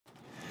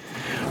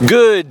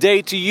Good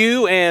day to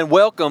you and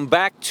welcome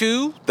back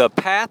to the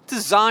Path to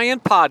Zion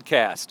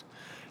podcast.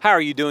 How are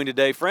you doing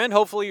today, friend?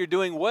 Hopefully you're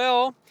doing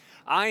well.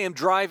 I am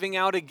driving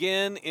out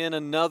again in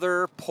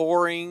another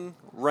pouring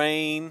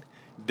rain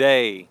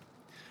day.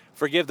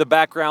 Forgive the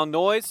background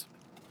noise.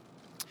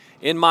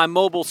 In my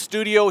mobile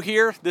studio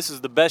here, this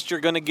is the best you're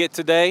going to get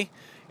today.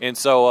 And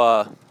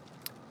so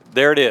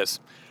there it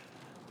is.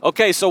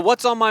 Okay, so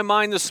what's on my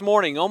mind this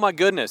morning? Oh my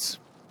goodness.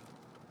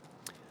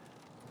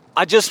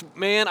 I just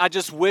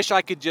wish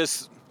I could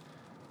just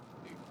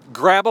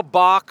grab a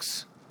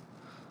box,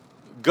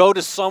 go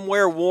to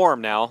somewhere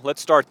warm now.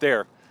 Let's start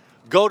there.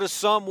 Go to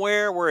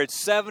somewhere where it's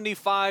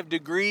 75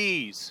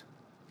 degrees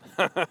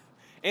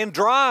and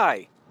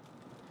dry.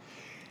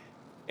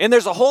 And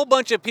there's a whole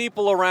bunch of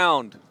people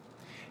around.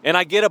 And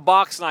I get a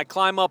box and I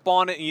climb up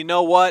on it, and you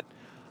know what?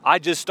 I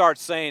just start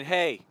saying,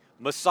 hey,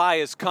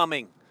 Messiah's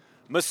coming.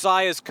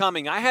 Messiah's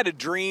coming. I had a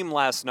dream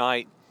last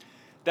night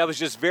that was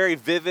just very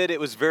vivid. It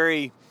was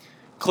very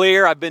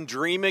clear. I've been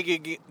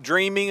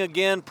dreaming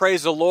again.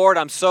 Praise the Lord.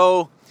 I'm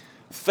so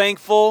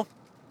thankful.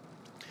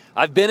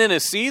 I've been in a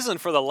season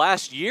for the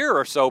last year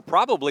or so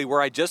probably where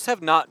I just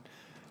have not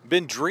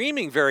been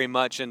dreaming very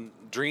much, and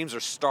dreams are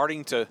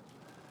starting to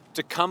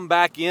come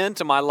back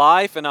into my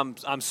life, and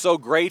I'm so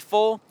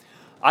grateful.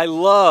 I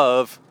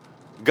love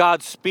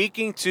God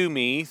speaking to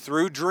me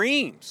through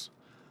dreams.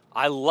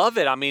 I love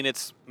it. I mean,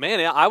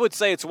 I would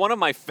say it's one of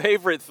my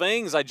favorite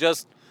things. I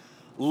just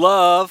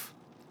love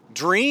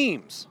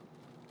dreams.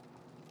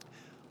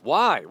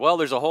 Why? Well,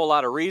 there's a whole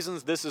lot of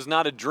reasons. This is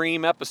not a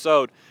dream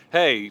episode.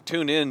 Hey,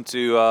 tune in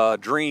to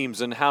dreams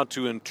and how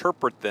to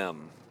interpret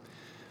them.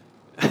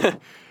 I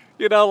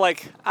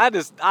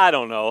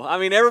don't know. I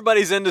mean,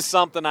 everybody's into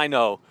something, I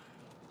know.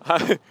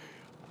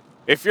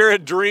 If you're a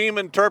dream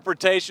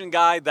interpretation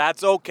guy,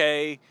 that's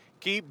okay.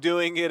 Keep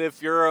doing it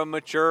if you're a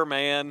mature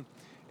man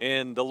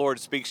and the Lord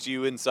speaks to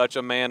you in such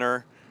a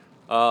manner.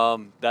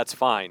 That's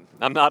fine.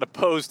 I'm not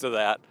opposed to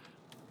that.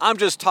 I'm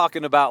just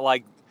talking about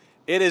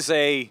it is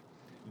a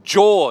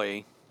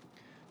joy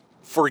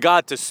for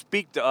God to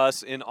speak to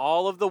us in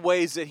all of the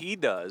ways that He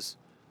does.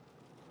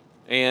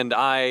 And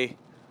I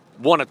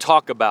want to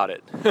talk about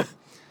it.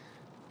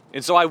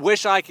 And so I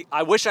wish I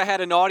had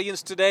an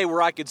audience today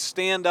where I could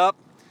stand up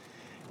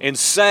and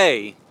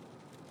say,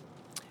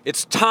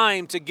 it's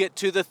time to get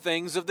to the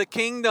things of the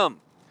kingdom.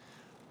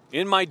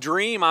 In my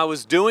dream, I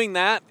was doing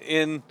that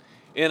in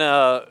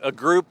a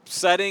group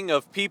setting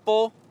of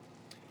people.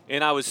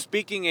 And I was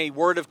speaking a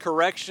word of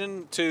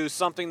correction to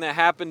something that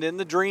happened in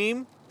the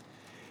dream.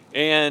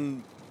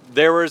 And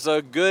there was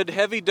a good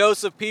heavy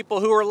dose of people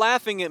who were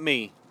laughing at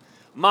me,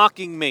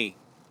 mocking me.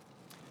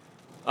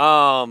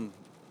 There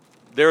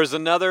was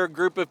another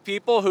group of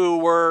people who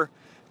were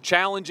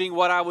challenging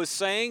what I was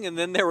saying. And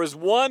then there was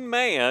one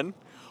man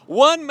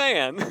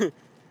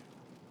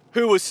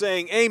who was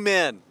saying,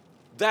 amen,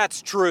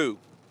 that's true.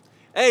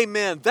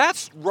 Amen,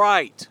 that's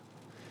right.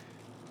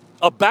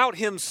 About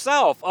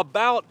himself,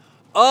 about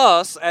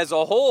us as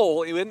a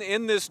whole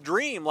in this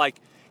dream,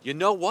 you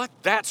know what?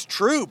 That's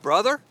true,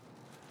 brother.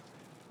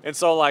 And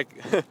so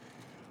it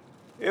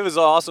was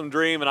an awesome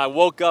dream, and I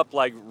woke up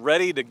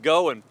ready to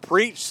go and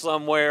preach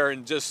somewhere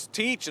and just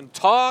teach and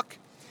talk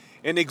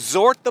and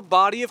exhort the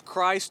body of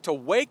Christ to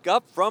wake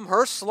up from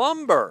her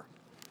slumber.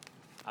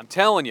 I'm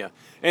telling you.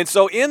 And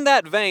so in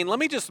that vein, let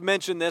me just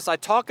mention this. I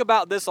talk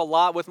about this a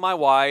lot with my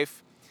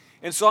wife,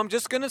 and so I'm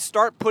just going to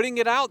start putting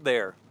it out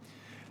there.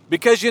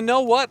 Because you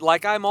know what?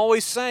 Like I'm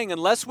always saying,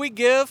 unless we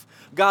give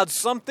God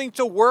something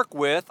to work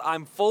with,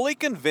 I'm fully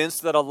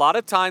convinced that a lot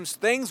of times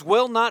things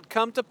will not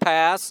come to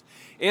pass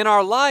in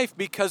our life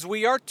because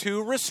we are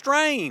too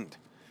restrained.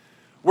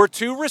 We're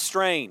too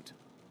restrained.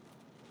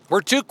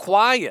 We're too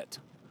quiet.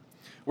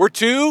 We're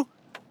too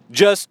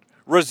just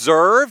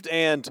reserved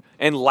and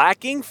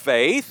lacking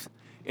faith,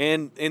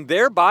 and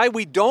thereby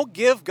we don't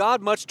give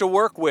God much to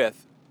work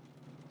with.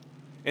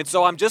 And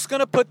so I'm just going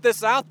to put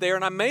this out there,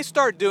 and I may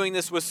start doing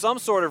this with some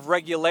sort of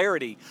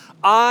regularity.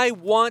 I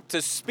want to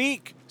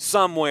speak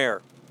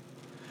somewhere.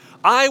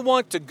 I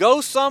want to go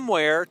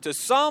somewhere to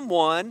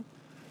someone,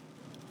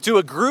 to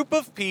a group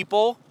of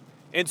people,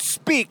 and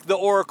speak the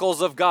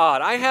oracles of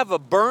God. I have a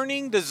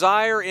burning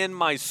desire in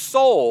my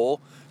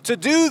soul to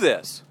do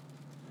this.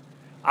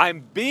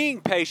 I'm being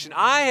patient.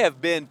 I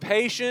have been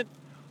patient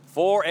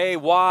for a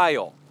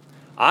while.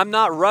 I'm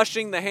not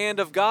rushing the hand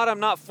of God. I'm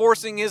not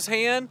forcing His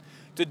hand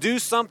to do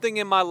something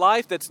in my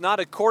life that's not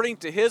according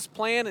to His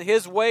plan and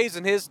His ways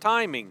and His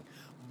timing.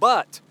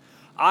 But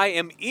I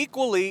am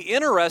equally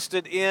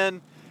interested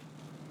in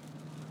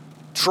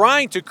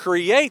trying to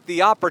create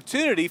the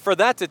opportunity for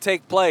that to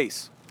take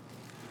place.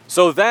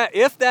 So that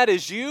if that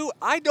is you,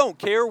 I don't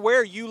care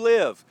where you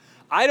live.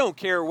 I don't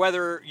care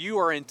whether you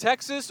are in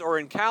Texas or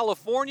in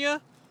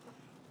California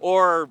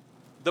or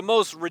the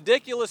most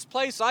ridiculous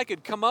place I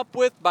could come up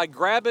with by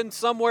grabbing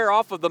somewhere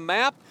off of the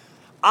map.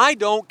 I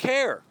don't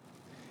care.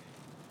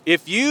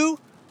 If you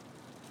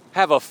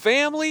have a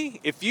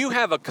family, if you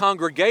have a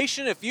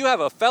congregation, if you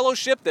have a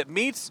fellowship that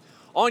meets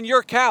on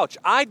your couch,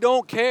 I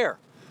don't care.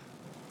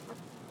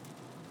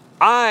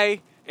 I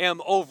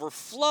am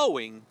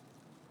overflowing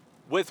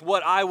with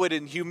what I would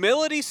in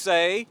humility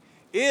say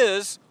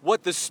is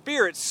what the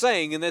Spirit's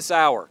saying in this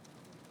hour.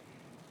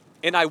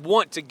 And I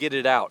want to get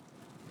it out.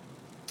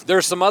 There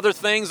are some other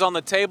things on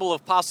the table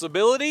of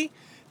possibility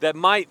that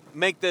might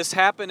make this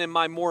happen in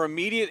my more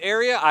immediate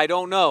area. I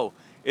don't know.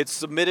 It's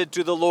submitted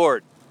to the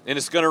Lord, and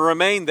it's going to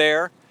remain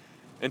there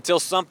until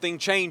something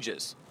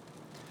changes.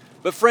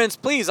 But friends,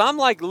 please, I'm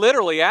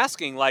literally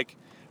asking,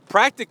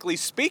 practically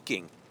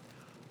speaking,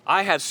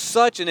 I have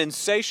such an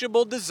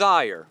insatiable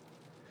desire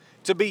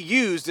to be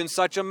used in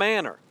such a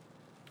manner,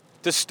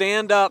 to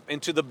stand up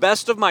and to the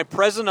best of my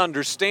present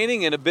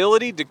understanding and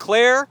ability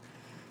declare,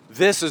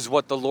 this is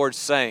what the Lord's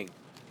saying.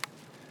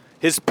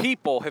 His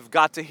people have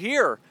got to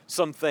hear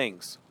some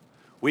things.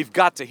 We've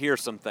got to hear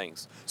some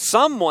things.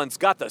 Someone's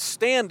got to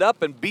stand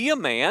up and be a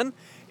man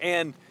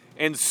and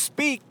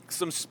speak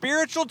some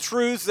spiritual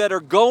truths that are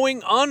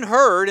going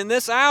unheard in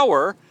this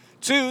hour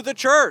to the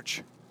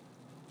church.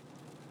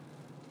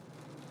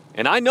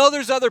 And I know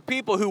there's other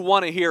people who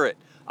want to hear it.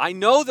 I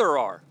know there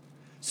are.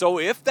 So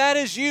if that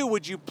is you,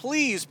 would you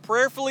please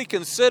prayerfully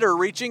consider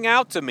reaching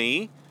out to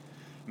me?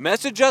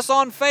 Message us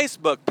on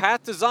Facebook.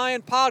 Path to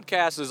Zion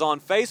Podcast is on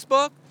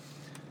Facebook.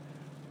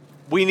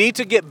 We need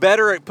to get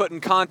better at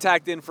putting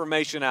contact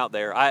information out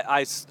there.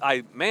 I'm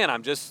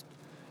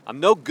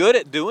no good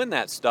at doing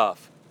that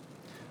stuff.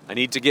 I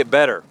need to get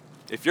better.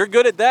 If you're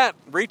good at that,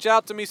 reach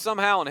out to me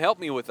somehow and help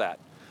me with that.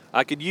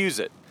 I could use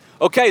it.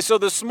 Okay, so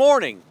this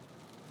morning,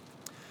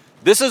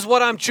 this is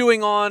what I'm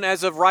chewing on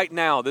as of right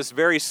now, this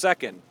very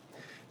second.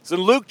 It's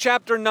in Luke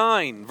chapter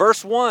 9,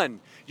 verse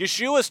 1.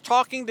 Yeshua is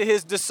talking to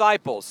his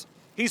disciples.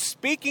 He's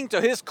speaking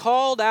to his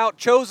called out,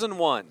 chosen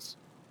ones.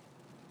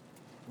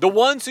 The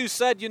ones who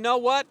said, you know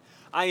what?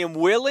 I am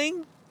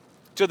willing,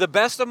 to the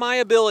best of my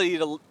ability,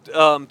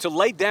 to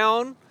lay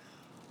down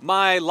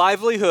my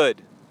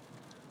livelihood,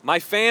 my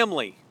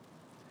family,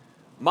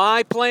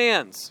 my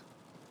plans,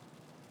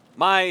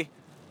 my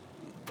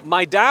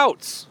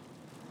doubts.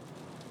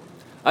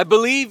 I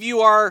believe you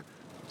are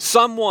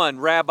someone,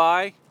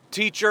 Rabbi,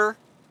 teacher,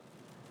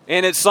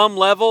 and at some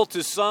level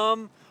to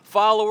some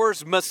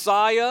followers,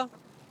 Messiah.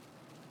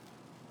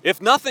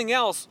 If nothing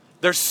else,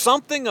 there's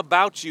something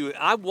about you.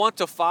 I want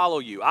to follow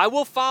you. I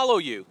will follow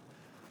you.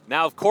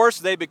 Now, of course,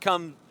 they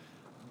become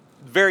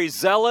very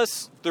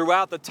zealous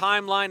throughout the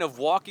timeline of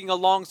walking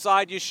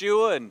alongside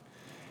Yeshua, and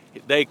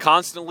they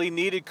constantly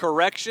needed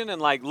correction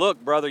and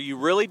look, brother, you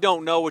really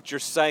don't know what you're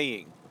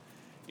saying.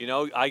 You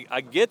know,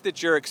 I get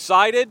that you're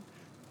excited,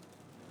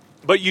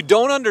 but you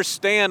don't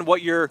understand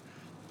what you're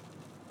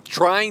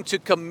trying to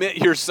commit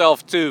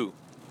yourself to.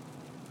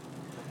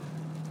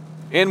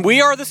 And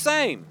we are the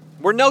same.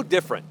 We're no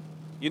different.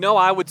 You know,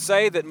 I would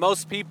say that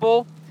most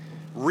people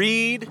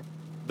read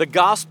the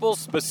gospel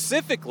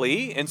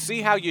specifically and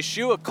see how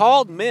Yeshua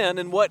called men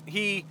and what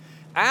he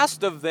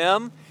asked of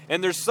them,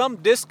 and there's some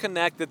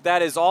disconnect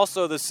that is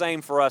also the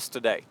same for us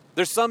today.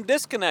 There's some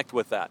disconnect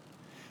with that.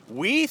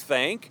 We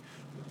think,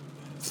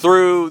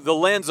 through the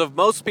lens of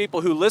most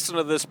people who listen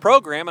to this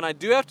program, and I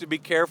do have to be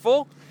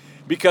careful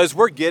because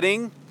we're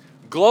getting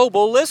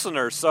global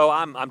listeners, so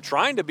I'm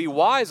trying to be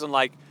wise and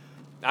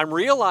I'm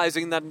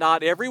realizing that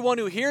not everyone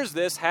who hears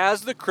this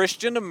has the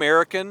Christian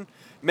American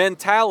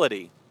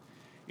mentality.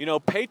 You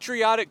know,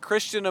 patriotic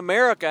Christian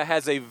America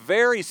has a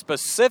very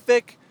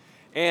specific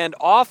and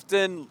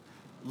often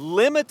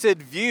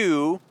limited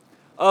view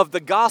of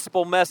the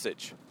gospel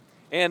message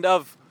and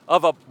of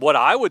what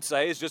I would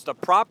say is just a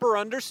proper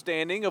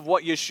understanding of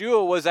what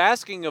Yeshua was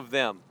asking of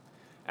them,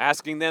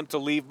 asking them to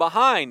leave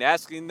behind,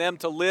 asking them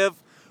to live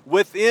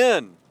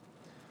within,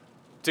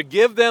 to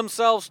give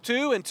themselves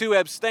to and to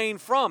abstain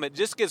from. It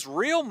just gets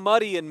real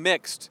muddy and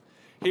mixed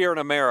here in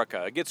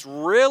America. It gets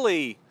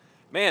really,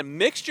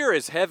 mixture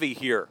is heavy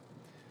here.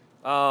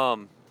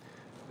 And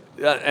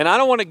I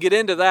don't want to get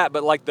into that,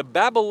 but the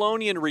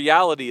Babylonian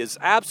reality is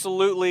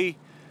absolutely,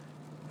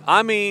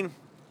 I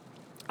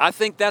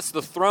think that's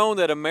the throne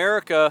that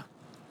America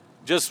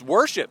just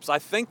worships. I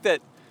think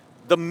that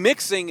the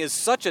mixing is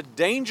such a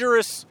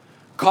dangerous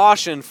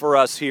caution for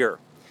us here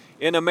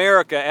in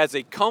America as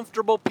a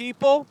comfortable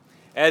people,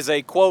 as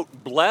a,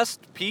 quote,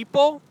 blessed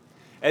people,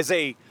 as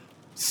a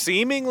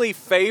seemingly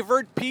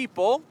favored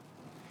people.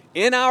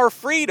 In our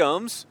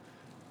freedoms,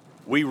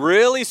 we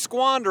really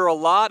squander a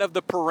lot of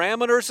the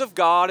parameters of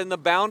God and the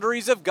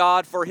boundaries of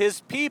God for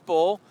His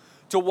people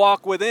to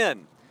walk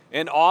within.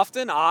 And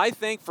often, I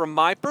think, from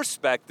my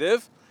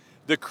perspective,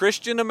 the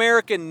Christian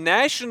American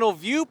national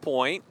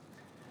viewpoint,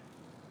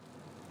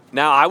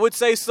 now I would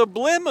say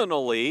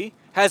subliminally,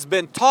 has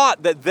been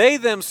taught that they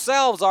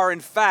themselves are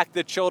in fact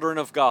the children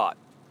of God.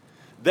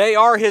 They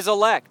are His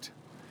elect.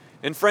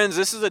 And friends,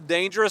 this is a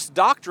dangerous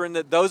doctrine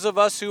that those of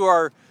us who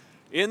are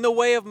in the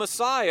way of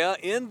Messiah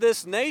in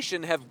this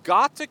nation have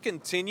got to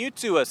continue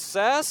to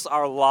assess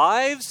our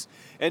lives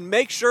and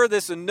make sure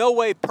this in no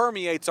way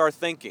permeates our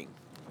thinking.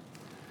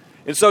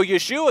 And so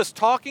Yeshua is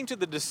talking to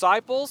the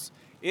disciples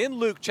in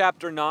Luke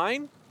chapter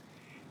 9,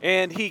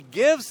 and He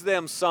gives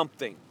them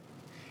something.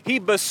 He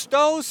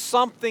bestows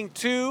something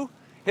to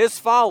His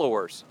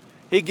followers.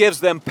 He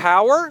gives them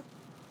power,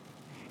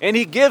 and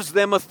He gives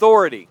them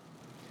authority.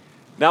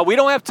 Now, we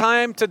don't have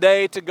time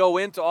today to go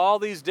into all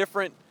these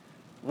different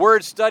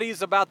word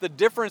studies about the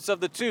difference of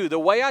the two. The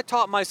way I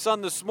taught my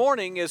son this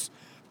morning is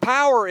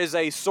power is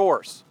a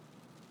source,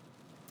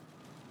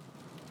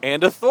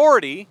 and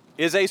authority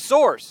is a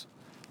source,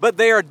 but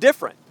they are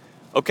different.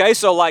 Okay,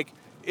 so like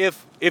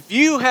if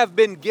you have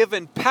been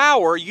given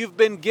power, you've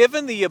been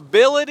given the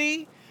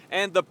ability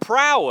and the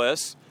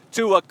prowess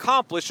to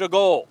accomplish a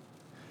goal,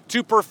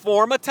 to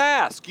perform a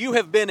task. You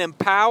have been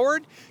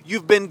empowered.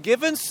 You've been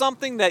given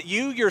something that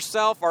you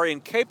yourself are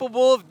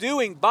incapable of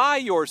doing by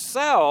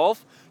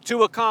yourself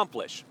to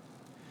accomplish.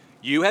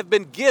 You have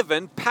been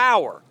given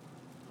power.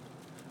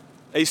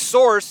 A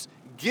source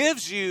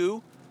gives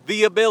you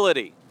the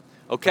ability.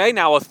 Okay,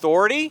 now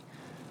authority.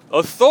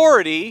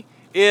 Authority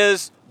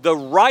is the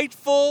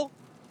rightful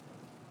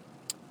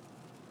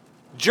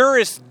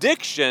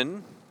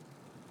jurisdiction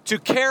to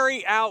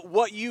carry out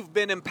what you've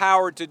been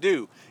empowered to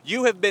do.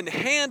 You have been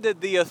handed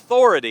the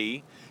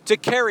authority to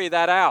carry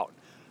that out.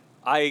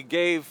 I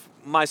gave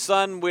my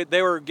son,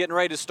 they were getting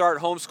ready to start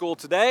homeschool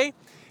today,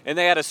 and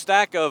they had a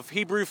stack of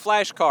Hebrew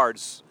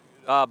flashcards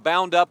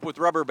bound up with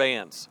rubber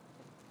bands.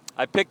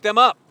 I picked them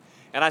up,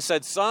 and I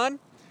said, son,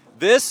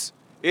 this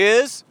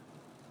is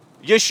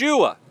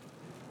Yeshua.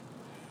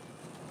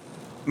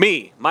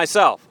 Me,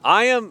 myself.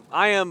 I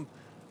am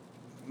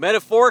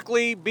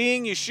metaphorically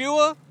being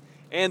Yeshua,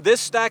 and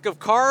this stack of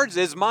cards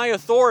is my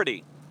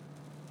authority.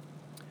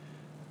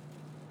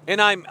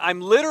 And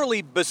I'm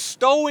literally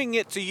bestowing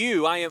it to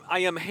you. I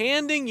am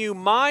handing you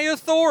my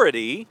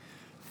authority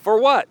for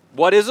what?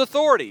 What is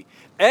authority?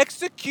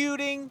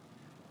 Executing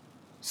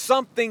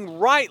something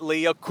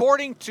rightly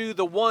according to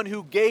the one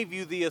who gave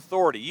you the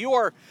authority.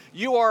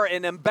 You are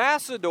an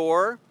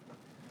ambassador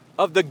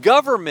of the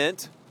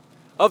government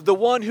of the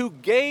one who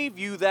gave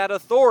you that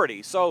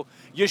authority. So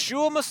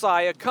Yeshua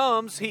Messiah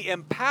comes, He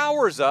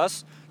empowers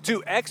us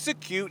to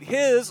execute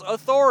His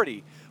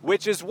authority,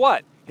 which is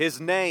what? His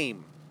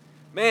name.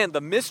 Man,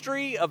 the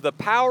mystery of the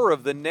power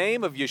of the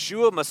name of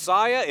Yeshua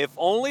Messiah, if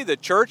only the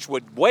church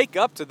would wake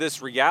up to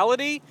this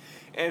reality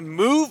and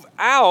move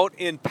out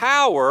in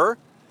power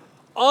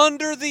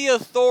under the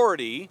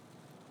authority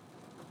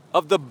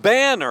of the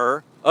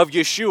banner of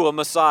Yeshua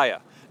Messiah.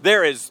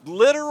 There is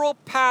literal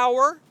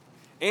power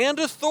and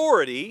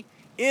authority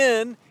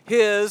in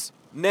His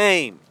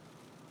name.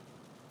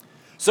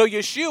 So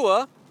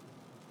Yeshua,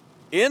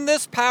 in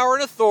this power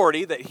and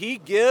authority that He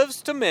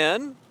gives to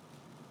men,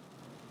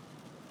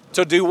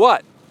 to do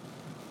what?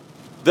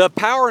 The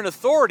power and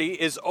authority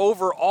is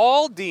over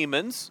all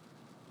demons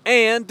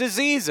and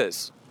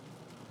diseases.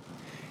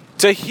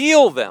 To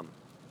heal them.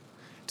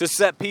 To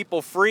set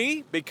people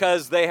free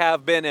because they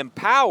have been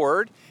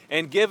empowered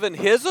and given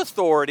His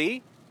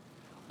authority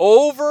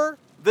over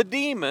the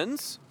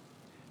demons,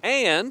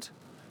 and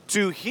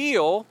to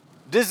heal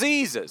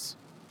diseases.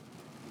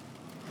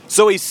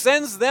 So He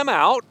sends them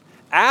out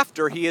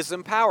after He has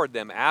empowered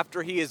them,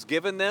 after He has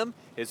given them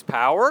His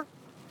power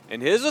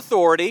and His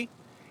authority.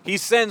 He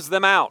sends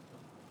them out.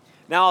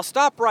 Now I'll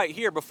stop right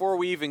here before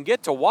we even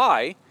get to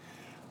why.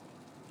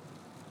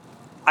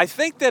 I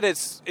think that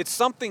it's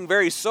something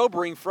very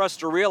sobering for us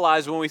to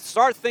realize when we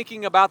start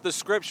thinking about the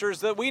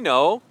scriptures that we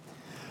know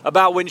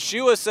about when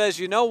Yeshua says,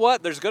 you know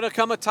what, there's going to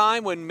come a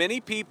time when many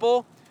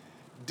people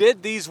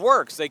did these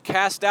works. They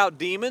cast out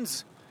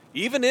demons,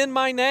 even in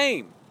my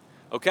name.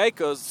 Okay,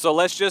 so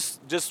let's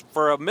just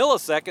for a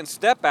millisecond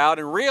step out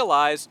and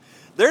realize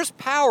there's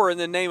power in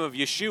the name of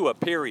Yeshua,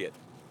 period.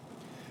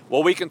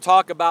 Well, we can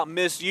talk about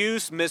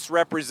misuse,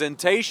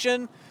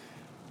 misrepresentation,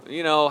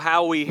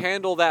 how we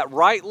handle that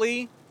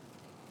rightly,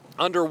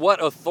 under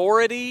what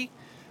authority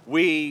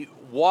we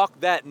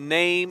walk that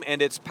name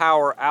and its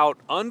power out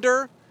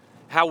under,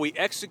 how we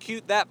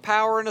execute that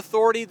power and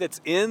authority that's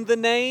in the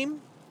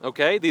name.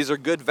 Okay, these are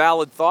good,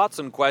 valid thoughts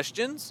and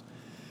questions.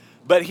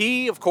 But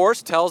He, of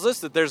course, tells us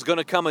that there's going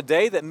to come a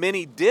day that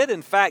many did,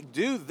 in fact,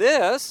 do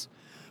this,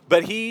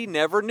 but He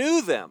never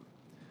knew them.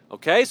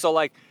 Okay,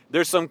 so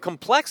there's some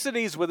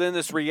complexities within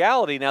this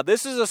reality. Now,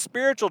 this is a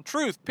spiritual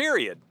truth,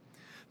 period.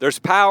 There's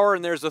power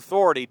and there's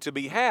authority to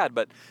be had,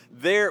 but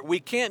we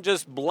can't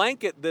just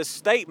blanket this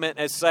statement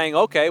as saying,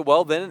 okay,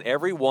 well, then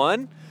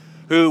everyone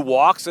who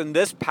walks in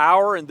this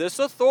power and this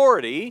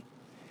authority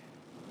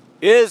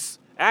is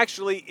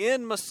actually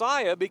in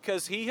Messiah,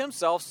 because He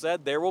Himself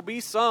said there will be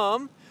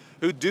some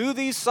who do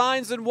these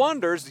signs and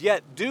wonders,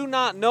 yet do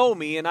not know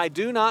me, and I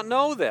do not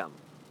know them.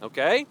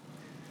 Okay?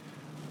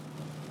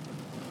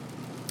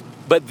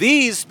 But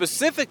these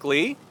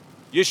specifically,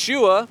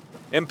 Yeshua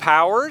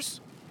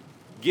empowers,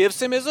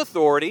 gives Him His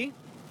authority,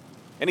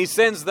 and He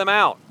sends them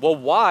out. Well,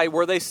 why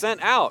were they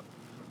sent out?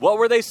 What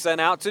were they sent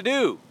out to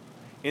do?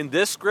 In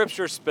this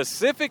scripture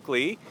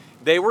specifically,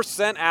 they were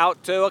sent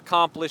out to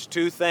accomplish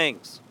two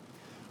things.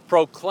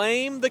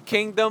 Proclaim the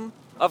kingdom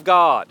of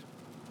God.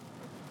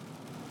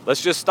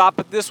 Let's just stop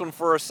at this one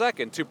for a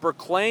second. To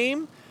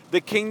proclaim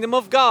the kingdom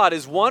of God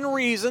is one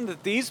reason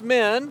that these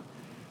men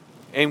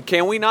And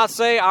can we not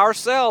say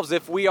ourselves,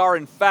 if we are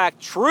in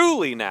fact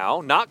truly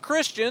now, not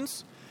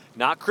Christians,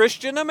 not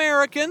Christian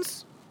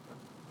Americans,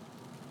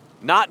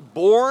 not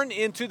born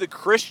into the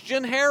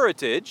Christian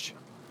heritage,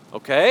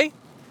 okay?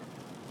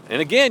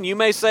 And again, you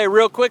may say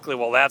real quickly,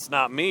 well, that's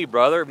not me,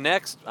 brother.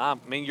 Next, I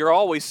mean, you're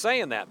always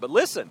saying that. But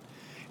listen,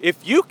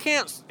 if you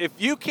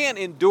can't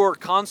endure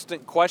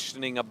constant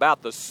questioning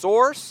about the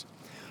source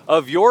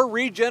of your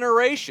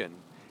regeneration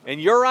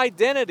and your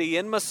identity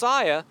in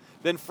Messiah,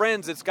 then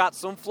friends, it's got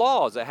some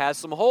flaws. It has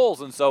some holes.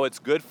 And so it's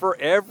good for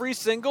every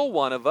single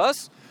one of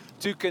us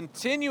to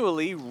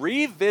continually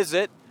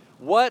revisit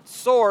what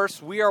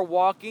source we are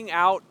walking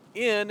out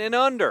in and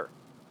under.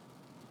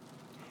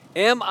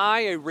 Am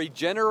I a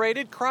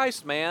regenerated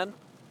Christ man?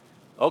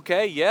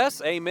 Okay,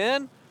 yes,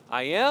 amen,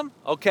 I am.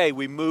 Okay,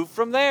 we move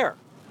from there.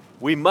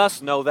 We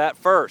must know that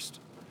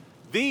first.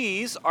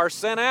 These are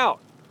sent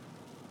out.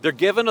 They're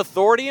given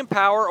authority and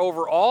power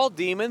over all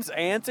demons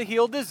and to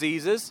heal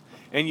diseases,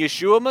 and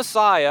Yeshua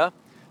Messiah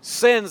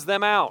sends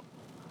them out.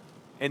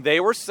 And they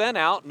were sent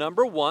out,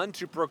 number one,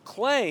 to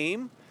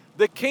proclaim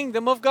the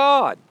kingdom of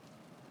God.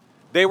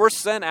 They were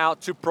sent out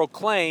to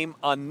proclaim,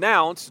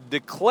 announce,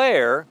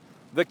 declare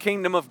the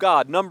kingdom of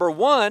God. Number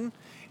one,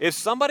 if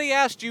somebody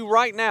asked you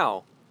right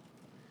now,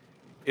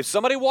 if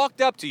somebody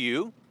walked up to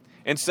you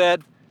and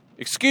said,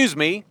 excuse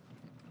me,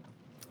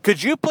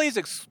 could you please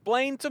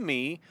explain to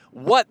me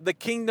what the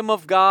kingdom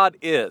of God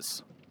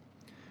is?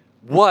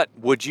 What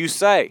would you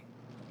say?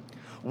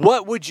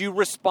 What would you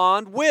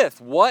respond with?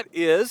 What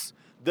is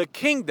the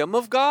kingdom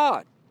of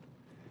God?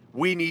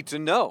 We need to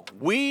know.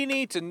 We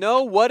need to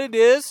know what it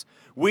is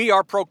we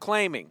are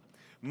proclaiming.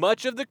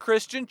 Much of the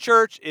Christian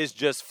church is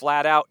just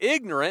flat out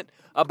ignorant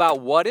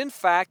about what in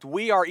fact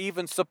we are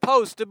even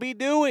supposed to be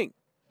doing.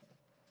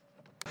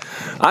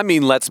 I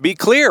mean, let's be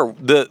clear.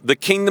 The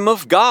kingdom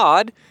of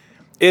God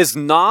is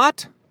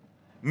not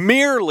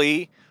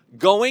merely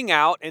going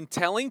out and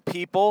telling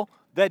people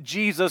that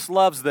Jesus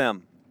loves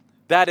them.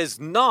 That is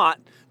not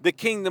the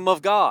kingdom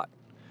of God.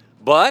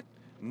 But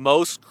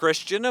most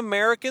Christian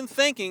American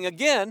thinking,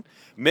 again,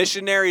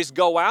 missionaries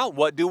go out,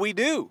 what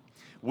do?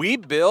 We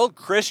build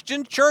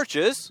Christian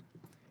churches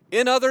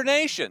in other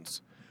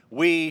nations.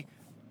 We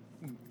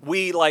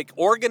like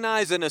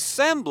organize an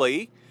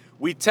assembly.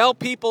 We tell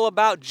people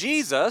about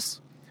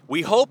Jesus.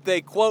 We hope they,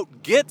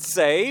 quote, get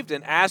saved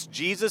and ask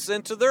Jesus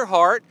into their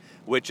heart,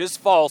 which is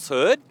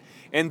falsehood.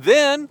 And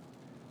then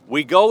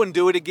we go and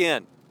do it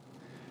again.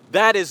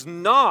 That is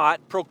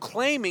not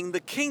proclaiming the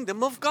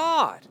kingdom of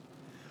God.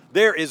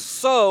 There is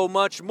so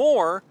much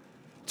more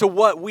to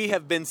what we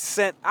have been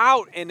sent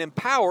out and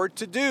empowered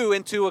to do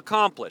and to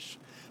accomplish.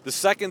 The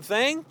second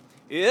thing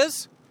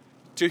is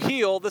to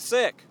heal the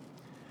sick.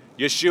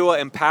 Yeshua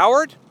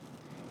empowered.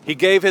 He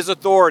gave his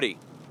authority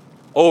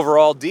over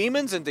all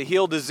demons and to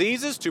heal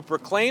diseases, to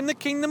proclaim the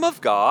kingdom of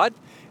God,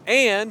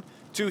 and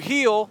to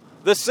heal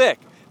the sick.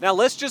 Now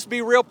let's just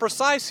be real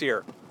precise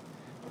here.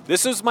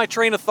 This was my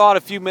train of thought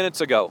a few minutes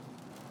ago.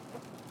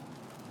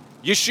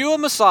 Yeshua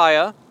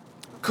Messiah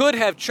could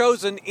have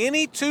chosen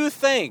any two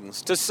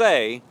things to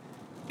say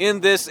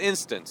in this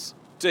instance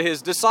to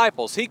his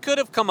disciples. He could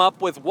have come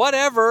up with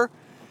whatever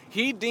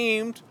he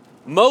deemed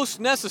most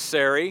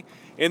necessary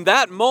in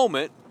that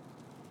moment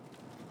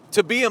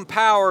to be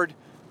empowered,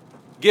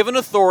 given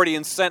authority,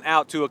 and sent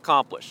out to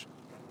accomplish.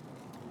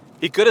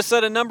 He could have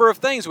said a number of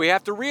things. We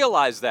have to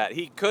realize that.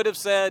 He could have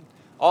said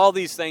all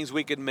these things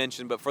we could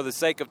mention, but for the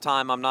sake of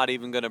time, I'm not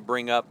even going to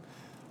bring up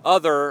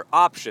other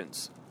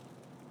options.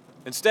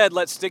 Instead,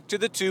 let's stick to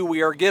the two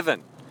we are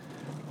given.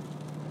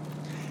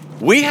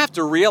 We have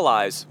to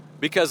realize,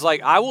 because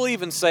I will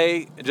even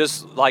say,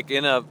 just like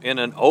in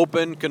an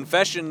open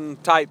confession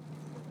type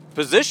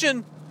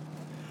position,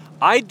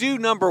 I do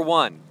number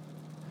one.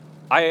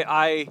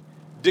 I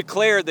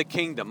declare the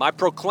kingdom. I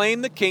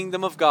proclaim the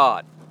kingdom of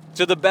God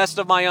to the best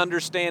of my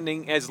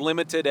understanding, as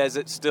limited as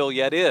it still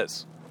yet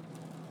is.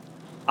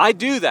 I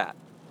do that.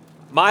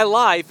 My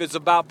life is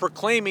about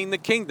proclaiming the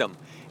kingdom.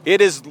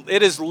 It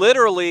is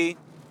literally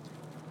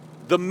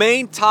the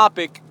main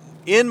topic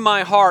in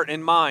my heart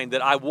and mind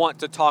that I want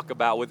to talk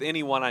about with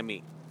anyone I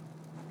meet.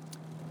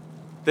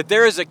 That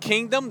there is a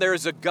kingdom, there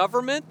is a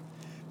government,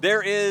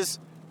 there is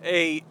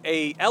a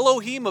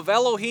Elohim of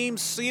Elohim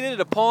seated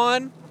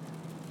upon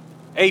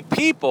a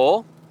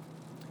people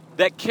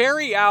that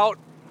carry out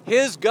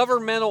his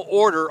governmental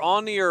order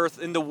on the earth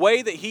in the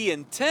way that he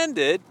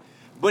intended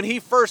when he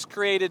first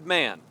created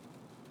man.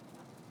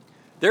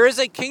 There is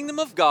a kingdom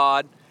of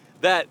God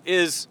that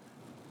is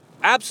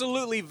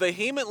absolutely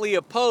vehemently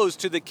opposed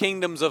to the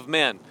kingdoms of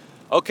men.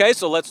 Okay,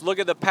 so let's look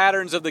at the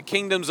patterns of the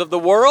kingdoms of the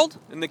world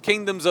and the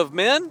kingdoms of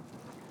men.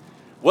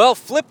 Well,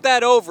 flip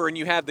that over and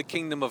you have the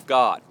kingdom of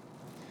God.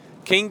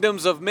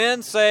 Kingdoms of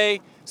men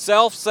say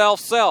self, self,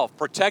 self.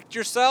 Protect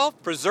yourself,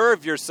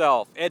 preserve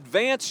yourself,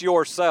 advance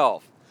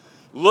yourself.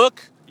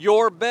 Look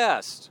your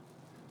best.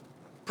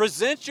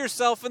 Present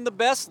yourself in the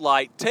best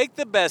light. Take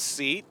the best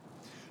seat.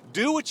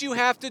 Do what you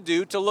have to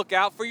do to look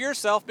out for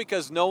yourself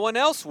because no one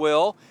else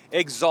will.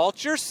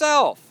 Exalt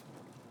yourself.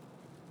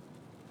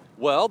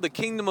 Well, the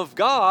kingdom of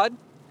God,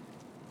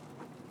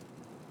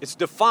 it's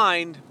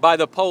defined by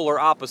the polar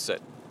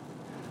opposite.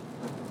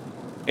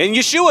 And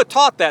Yeshua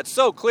taught that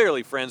so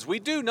clearly, friends. We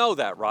do know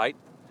that, right?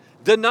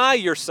 Deny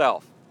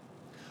yourself.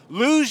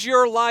 Lose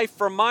your life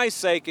for my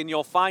sake and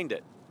you'll find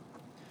it.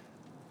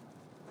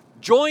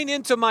 Join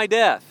into my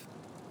death.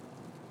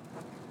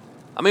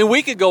 I mean,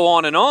 we could go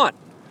on and on.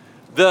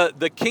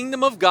 The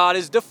kingdom of God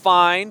is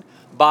defined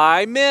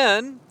by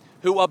men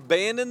who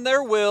abandon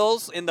their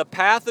wills in the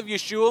path of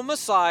Yeshua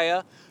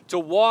Messiah to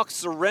walk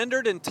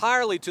surrendered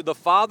entirely to the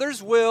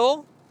Father's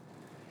will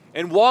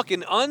and walk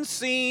in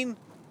unseen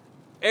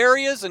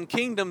areas and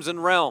kingdoms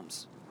and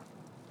realms.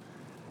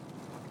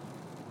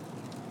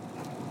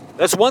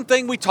 That's one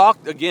thing we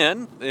talked,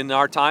 again, in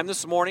our time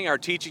this morning, our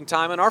teaching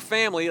time in our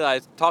family, that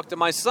I talked to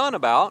my son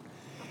about,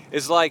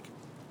 is like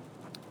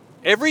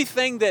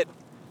everything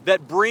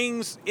that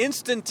brings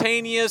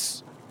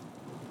instantaneous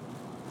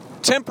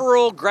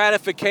temporal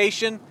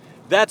gratification,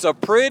 that's a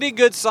pretty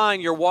good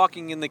sign you're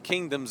walking in the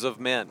kingdoms of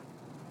men.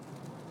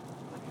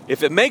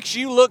 If it makes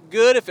you look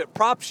good, if it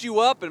props you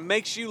up and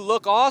makes you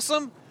look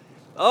awesome,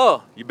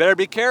 oh, you better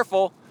be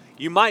careful.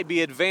 You might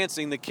be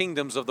advancing the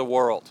kingdoms of the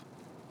world.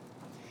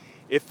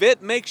 If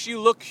it makes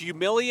you look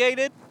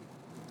humiliated,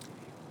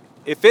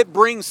 if it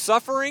brings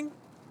suffering,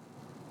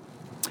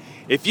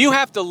 if you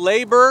have to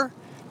labor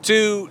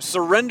to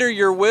surrender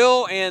your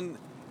will and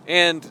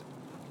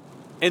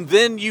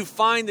then you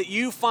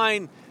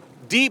find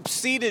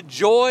deep-seated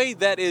joy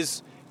that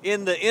is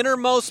in the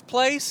innermost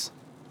place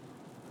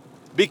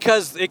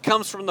because it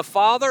comes from the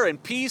Father,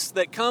 and peace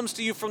that comes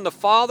to you from the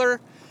Father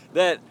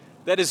that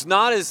is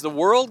not as the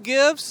world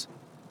gives,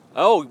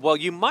 oh, well,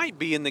 you might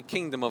be in the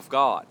kingdom of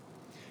God.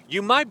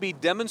 You might be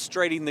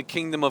demonstrating the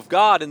kingdom of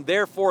God and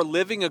therefore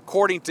living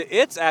according to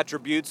its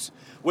attributes,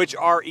 which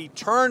are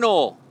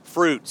eternal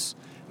fruits,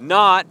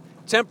 not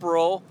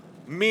temporal,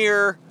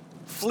 mere,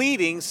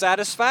 fleeting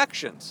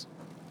satisfactions.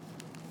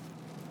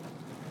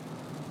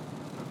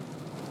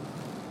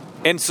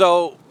 And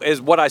so,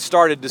 as what I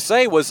started to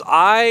say was,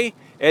 I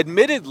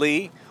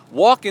admittedly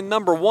walk in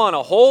number one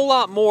a whole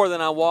lot more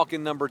than I walk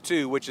in number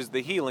two, which is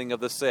the healing of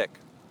the sick.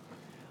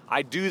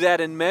 I do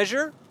that in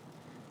measure.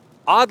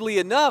 Oddly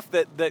enough,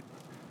 that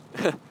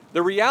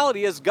the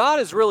reality is God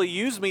has really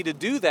used me to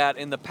do that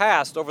in the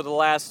past over the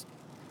last,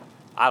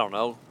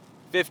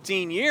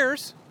 15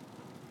 years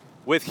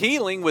with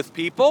healing with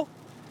people.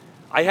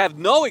 I have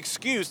no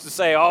excuse to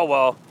say, oh,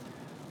 well,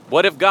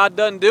 what if God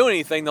doesn't do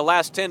anything? The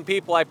last 10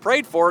 people I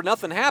prayed for,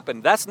 nothing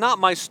happened. That's not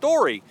my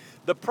story.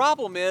 The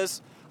problem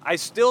is I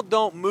still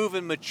don't move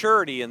in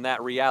maturity in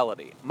that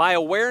reality. My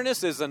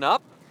awareness isn't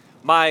up.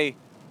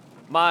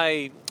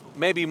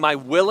 Maybe my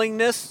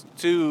willingness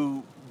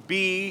to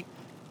be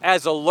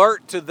as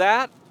alert to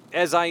that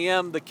as I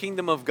am the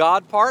kingdom of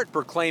God part,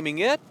 proclaiming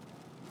it,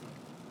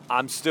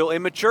 I'm still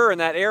immature in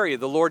that area.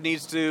 The Lord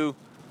needs to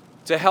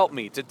help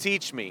me, to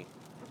teach me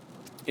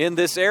in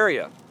this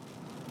area.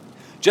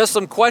 Just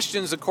some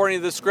questions according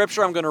to the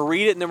scripture. I'm going to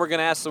read it and then we're going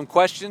to ask some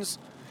questions,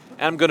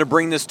 and I'm going to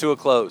bring this to a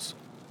close.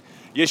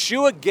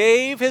 Yeshua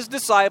gave his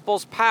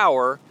disciples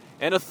power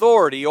and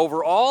authority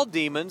over all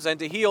demons and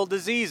to heal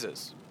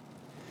diseases.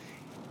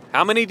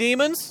 How many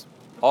demons?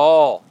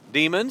 All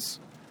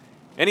demons.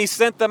 And he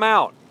sent them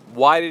out.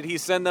 Why did he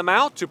send them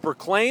out? To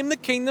proclaim the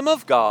kingdom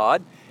of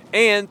God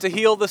and to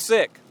heal the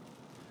sick.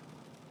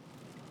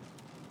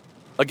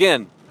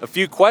 Again, a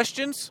few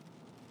questions,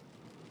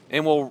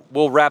 and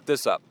we'll wrap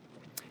this up.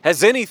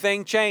 Has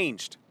anything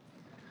changed?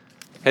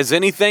 Has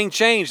anything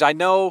changed? I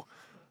know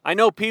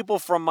people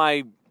from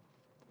my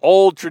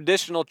old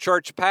traditional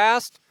church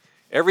past,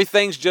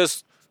 everything's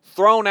just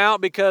thrown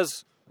out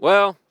because,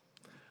 well,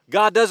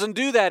 God doesn't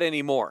do that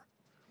anymore.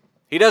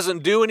 He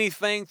doesn't do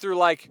anything through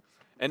like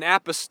an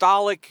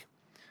apostolic,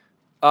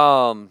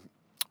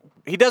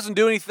 he doesn't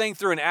do anything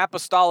through an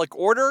apostolic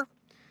order.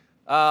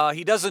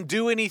 He doesn't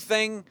do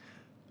anything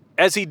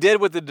as he did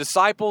with the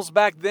disciples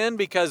back then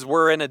because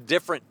we're in a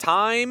different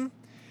time.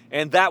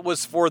 And that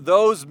was for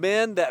those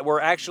men that were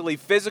actually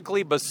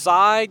physically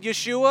beside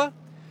Yeshua.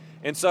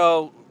 And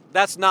so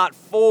that's not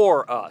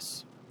for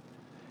us.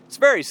 It's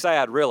very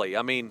sad, really.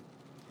 I mean,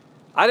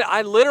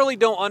 I literally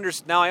don't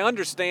understand. Now, I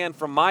understand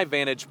from my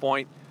vantage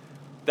point,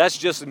 that's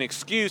just an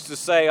excuse to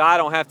say I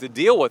don't have to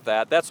deal with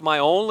that. That's my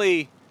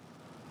only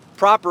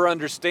proper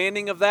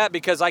understanding of that,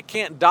 because I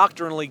can't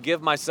doctrinally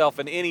give myself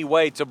in any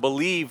way to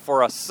believe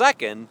for a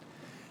second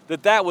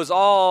that was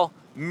all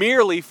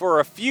merely for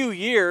a few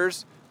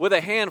years with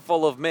a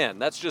handful of men.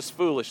 That's just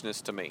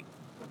foolishness to me.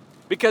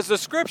 Because the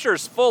scripture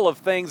is full of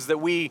things that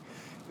we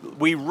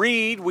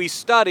read, we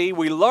study,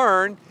 we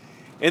learn,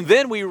 and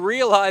then we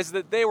realize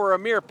that they were a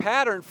mere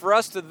pattern for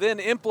us to then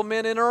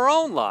implement in our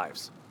own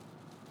lives.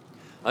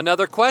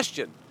 Another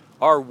question,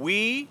 are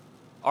we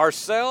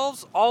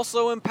ourselves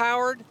also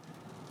empowered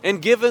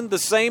and given the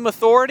same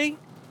authority?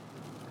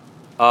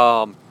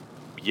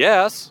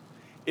 Yes.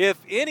 If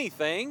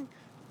anything,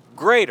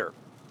 greater.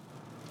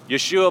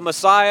 Yeshua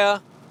Messiah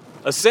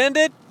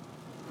ascended.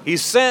 He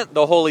sent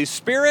the Holy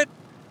Spirit.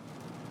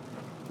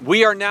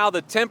 We are now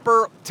the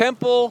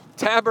temple,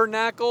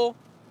 tabernacle,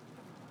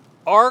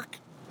 ark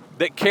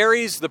that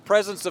carries the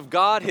presence of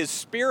God. His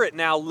Spirit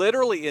now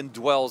literally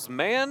indwells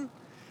man.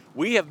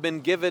 We have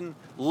been given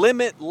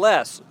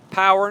limitless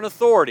power and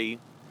authority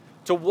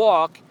to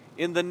walk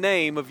in the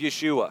name of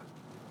Yeshua.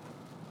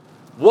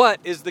 What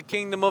is the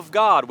kingdom of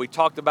God? We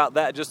talked about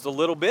that just a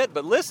little bit,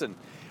 but listen,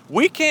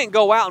 we can't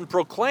go out and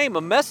proclaim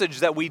a message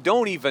that we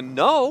don't even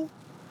know.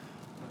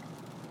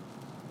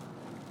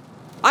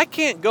 I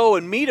can't go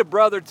and meet a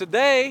brother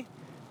today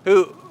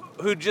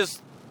who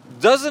just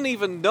doesn't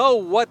even know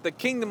what the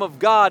kingdom of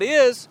God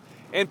is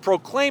and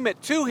proclaim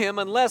it to him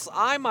unless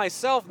I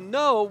myself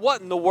know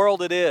what in the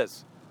world it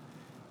is.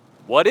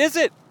 What is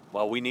it?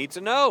 Well, we need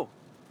to know.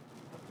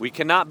 We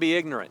cannot be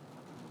ignorant.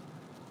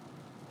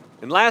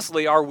 And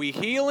lastly, are we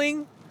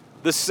healing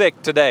the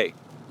sick today?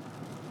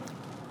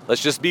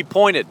 Let's just be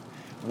pointed.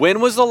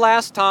 When was the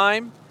last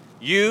time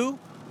you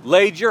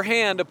laid your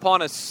hand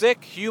upon a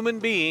sick human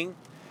being,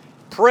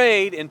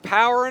 prayed in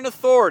power and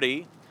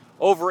authority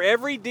over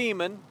every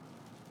demon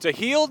to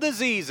heal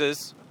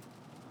diseases,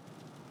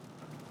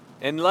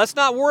 and let's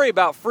not worry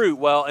about fruit,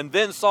 and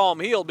then saw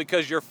them healed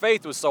because your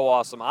faith was so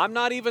awesome. I'm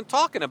not even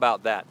talking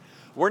about that.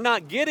 We're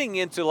not getting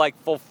into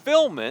like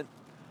fulfillment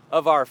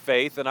of our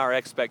faith and our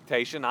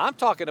expectation. I'm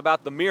talking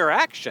about the mere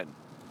action.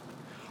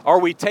 Are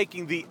we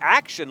taking the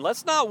action?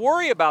 Let's not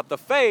worry about the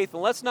faith,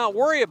 and let's not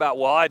worry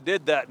about, I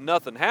did that and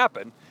nothing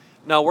happened.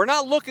 No, we're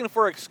not looking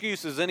for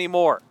excuses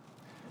anymore.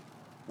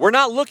 We're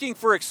not looking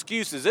for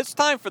excuses. It's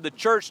time for the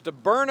church to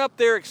burn up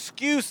their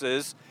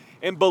excuses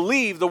and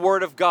believe the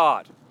Word of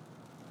God.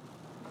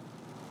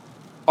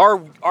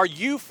 Are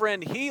you,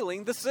 friend,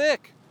 healing the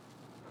sick?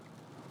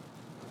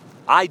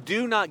 I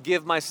do not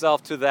give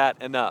myself to that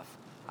enough.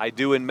 I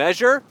do in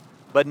measure,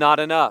 but not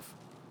enough.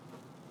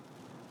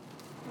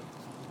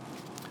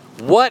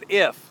 What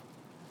if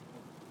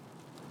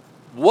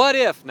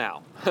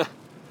now?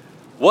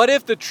 What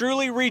if the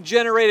truly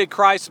regenerated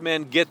Christ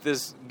men get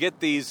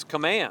these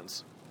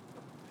commands,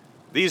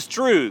 these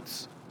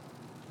truths,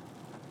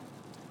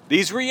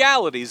 these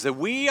realities that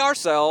we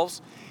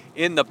ourselves,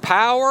 in the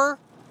power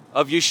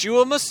of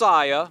Yeshua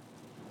Messiah,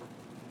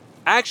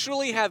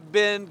 actually have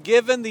been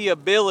given the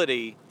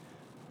ability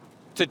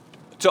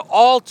to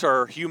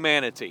alter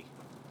humanity?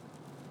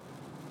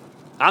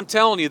 I'm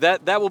telling you,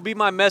 that will be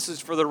my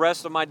message for the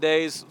rest of my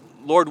days,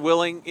 Lord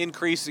willing,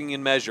 increasing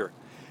in measure.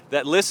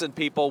 That, listen,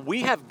 people,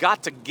 we have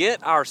got to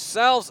get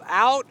ourselves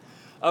out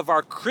of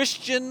our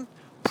Christian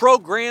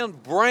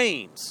programmed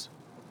brains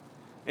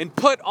and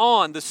put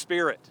on the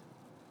Spirit.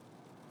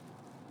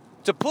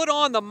 To put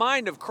on the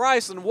mind of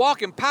Christ and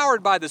walk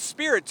empowered by the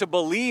Spirit to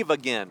believe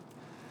again.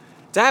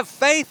 To have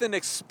faith and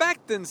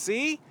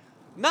expectancy,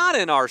 not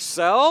in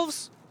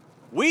ourselves.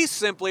 We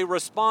simply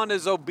respond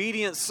as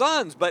obedient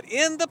sons, but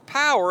in the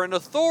power and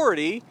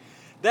authority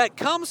that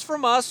comes to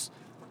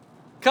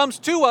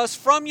us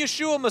from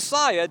Yeshua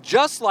Messiah,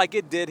 just like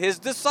it did his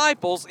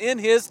disciples in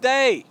his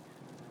day.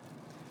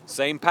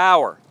 Same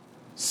power,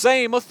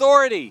 same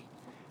authority,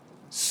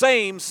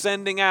 same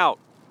sending out,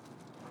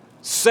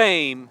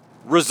 same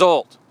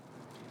result.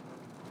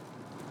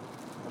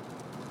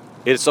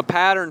 It's a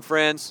pattern,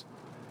 friends.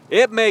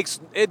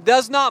 It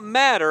does not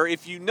matter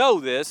if you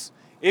know this,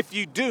 if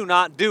you do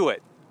not do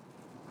it.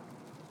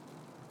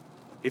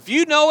 If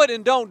you know it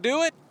and don't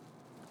do it,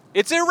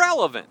 it's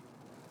irrelevant.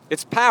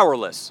 It's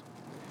powerless.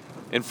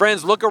 And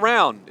friends, look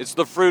around. It's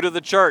the fruit of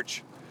the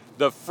church.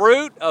 The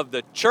fruit of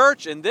the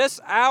church in this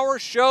hour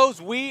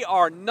shows we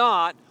are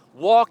not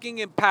walking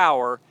in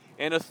power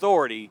and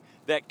authority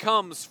that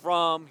comes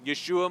from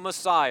Yeshua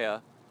Messiah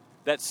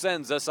that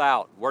sends us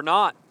out. We're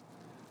not.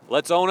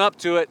 Let's own up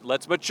to it.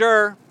 Let's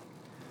mature.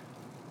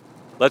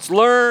 Let's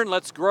learn.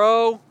 Let's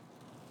grow.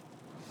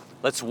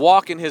 Let's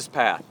walk in his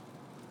path.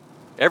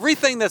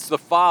 Everything that's the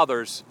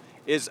Father's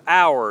is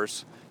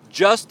ours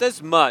just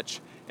as much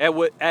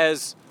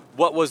as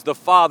what was the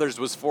Father's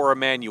was for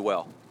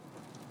Emmanuel.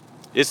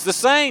 It's the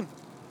same.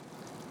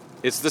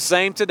 It's the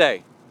same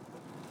today.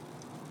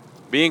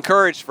 Be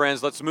encouraged,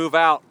 friends. Let's move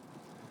out.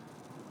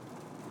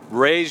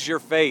 Raise your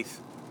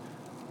faith.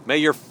 May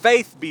your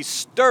faith be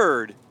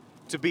stirred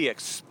to be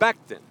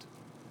expectant,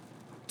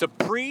 to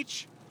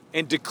preach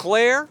and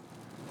declare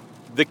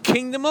the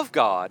kingdom of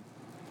God,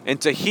 and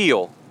to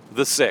heal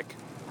the sick.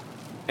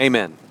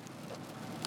 Amen.